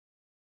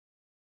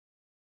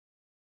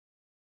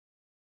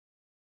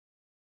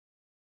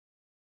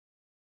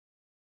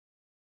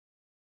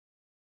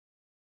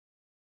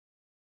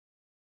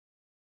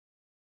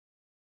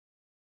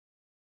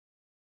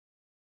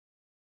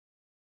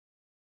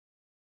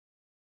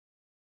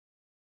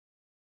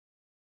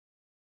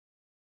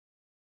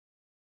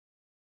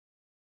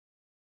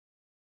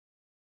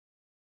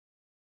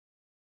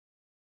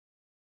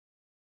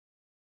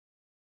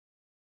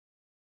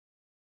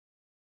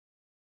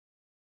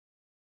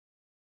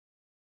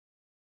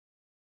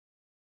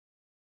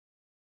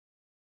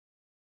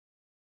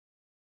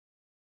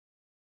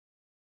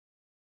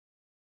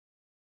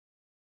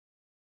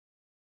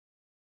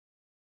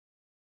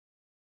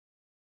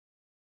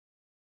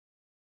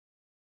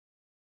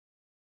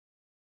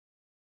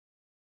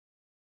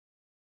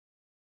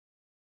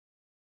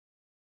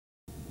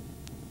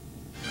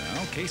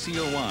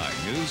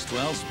KCOY News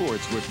 12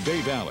 Sports with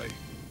Dave Alley.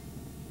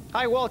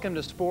 Hi, welcome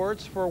to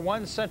sports. For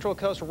one Central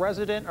Coast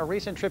resident, a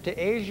recent trip to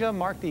Asia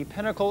marked the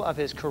pinnacle of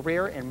his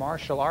career in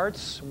martial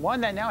arts, one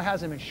that now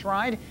has him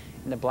enshrined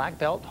in the Black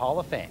Belt Hall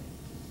of Fame.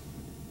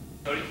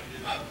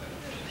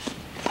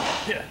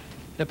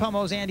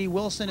 Napomo's Andy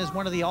Wilson is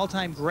one of the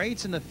all-time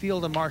greats in the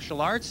field of martial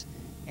arts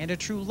and a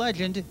true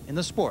legend in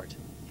the sport.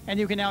 And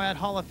you can now add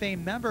Hall of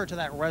Fame member to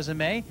that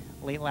resume.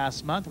 Late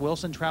last month,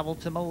 Wilson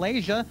traveled to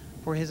Malaysia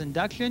for his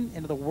induction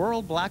into the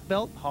World Black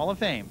Belt Hall of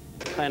Fame.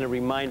 Kind of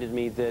reminded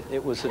me that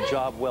it was a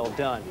job well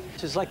done.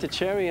 Just like the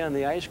cherry on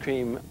the ice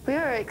cream. We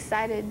were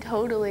excited,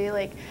 totally.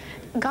 Like,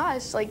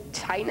 gosh, like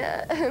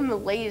China,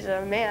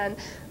 Malaysia, man,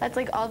 that's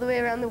like all the way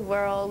around the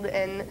world.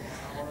 And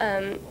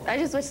I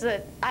just wish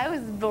that I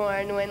was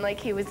born when like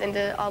he was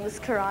into all this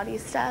karate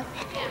stuff.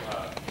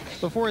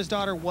 Before his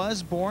daughter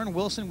was born,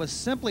 Wilson was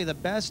simply the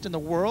best in the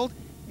world,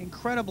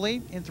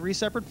 incredibly in 3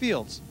 separate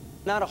fields.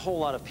 Not a whole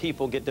lot of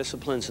people get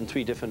disciplines in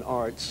 3 different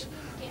arts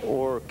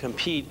or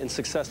compete and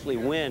successfully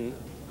win,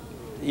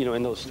 you know,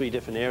 in those 3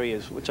 different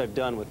areas, which I've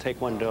done with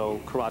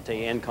Taekwondo,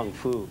 Karate, and Kung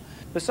Fu.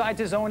 Besides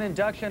his own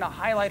induction, a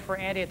highlight for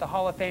Andy at the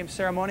Hall of Fame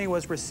ceremony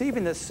was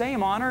receiving the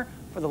same honor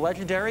for the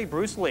legendary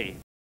Bruce Lee.